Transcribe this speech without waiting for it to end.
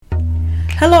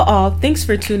Hello all, thanks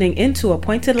for tuning into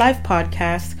Appointed Life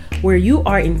Podcast, where you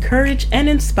are encouraged and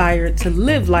inspired to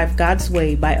live life God's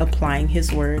way by applying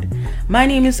His Word. My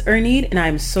name is Ernede, and I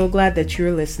am so glad that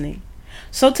you're listening.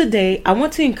 So today, I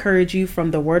want to encourage you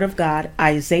from the Word of God,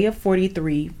 Isaiah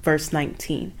 43, verse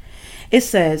 19. It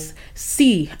says,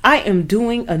 "See, I am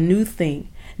doing a new thing.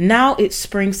 Now it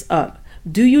springs up.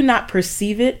 Do you not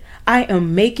perceive it? I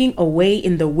am making a way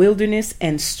in the wilderness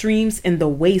and streams in the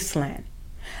wasteland."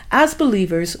 As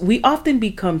believers, we often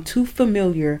become too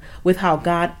familiar with how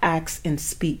God acts and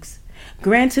speaks.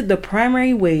 Granted, the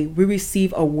primary way we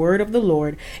receive a word of the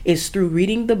Lord is through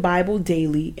reading the Bible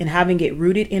daily and having it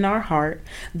rooted in our heart.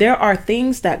 There are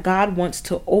things that God wants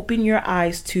to open your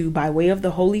eyes to by way of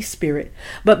the Holy Spirit,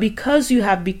 but because you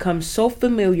have become so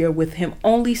familiar with Him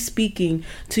only speaking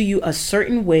to you a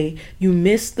certain way, you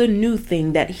miss the new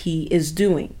thing that He is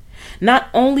doing. Not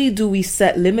only do we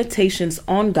set limitations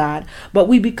on God, but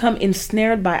we become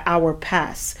ensnared by our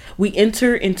past. We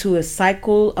enter into a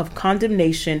cycle of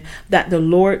condemnation that the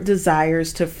Lord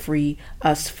desires to free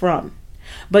us from.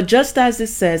 But just as it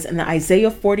says in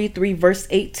Isaiah 43 verse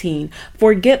 18,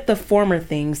 forget the former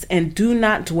things and do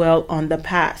not dwell on the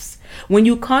past. When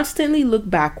you constantly look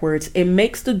backwards, it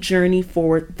makes the journey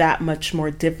forward that much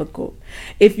more difficult.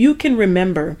 If you can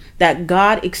remember that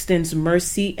God extends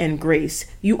mercy and grace,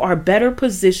 you are better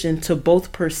positioned to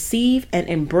both perceive and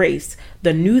embrace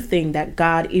the new thing that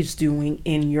God is doing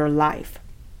in your life.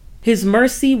 His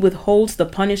mercy withholds the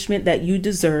punishment that you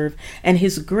deserve, and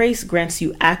His grace grants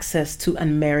you access to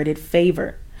unmerited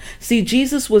favor. See,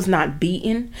 Jesus was not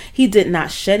beaten. He did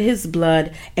not shed His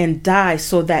blood and die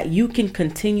so that you can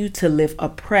continue to live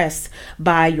oppressed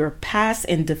by your past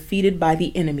and defeated by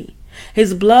the enemy.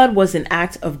 His blood was an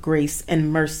act of grace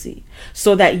and mercy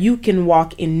so that you can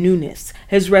walk in newness.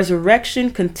 His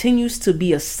resurrection continues to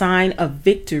be a sign of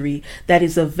victory that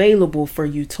is available for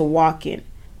you to walk in.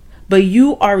 But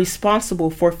you are responsible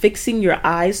for fixing your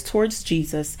eyes towards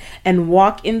Jesus and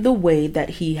walk in the way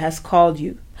that He has called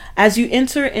you. As you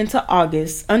enter into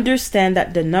August, understand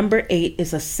that the number 8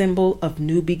 is a symbol of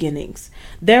new beginnings.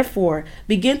 Therefore,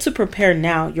 begin to prepare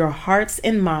now your hearts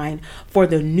and mind for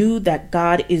the new that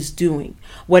God is doing.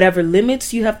 Whatever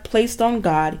limits you have placed on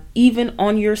God, even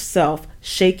on yourself,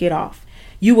 shake it off.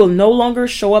 You will no longer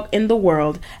show up in the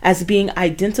world as being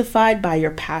identified by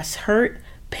your past hurt,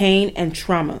 pain, and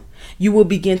trauma. You will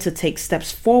begin to take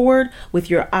steps forward with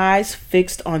your eyes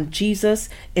fixed on Jesus,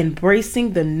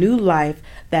 embracing the new life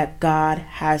that God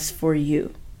has for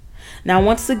you. Now,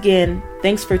 once again,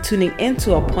 thanks for tuning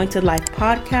into Appointed Life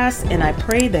Podcast, and I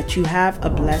pray that you have a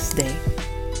blessed day.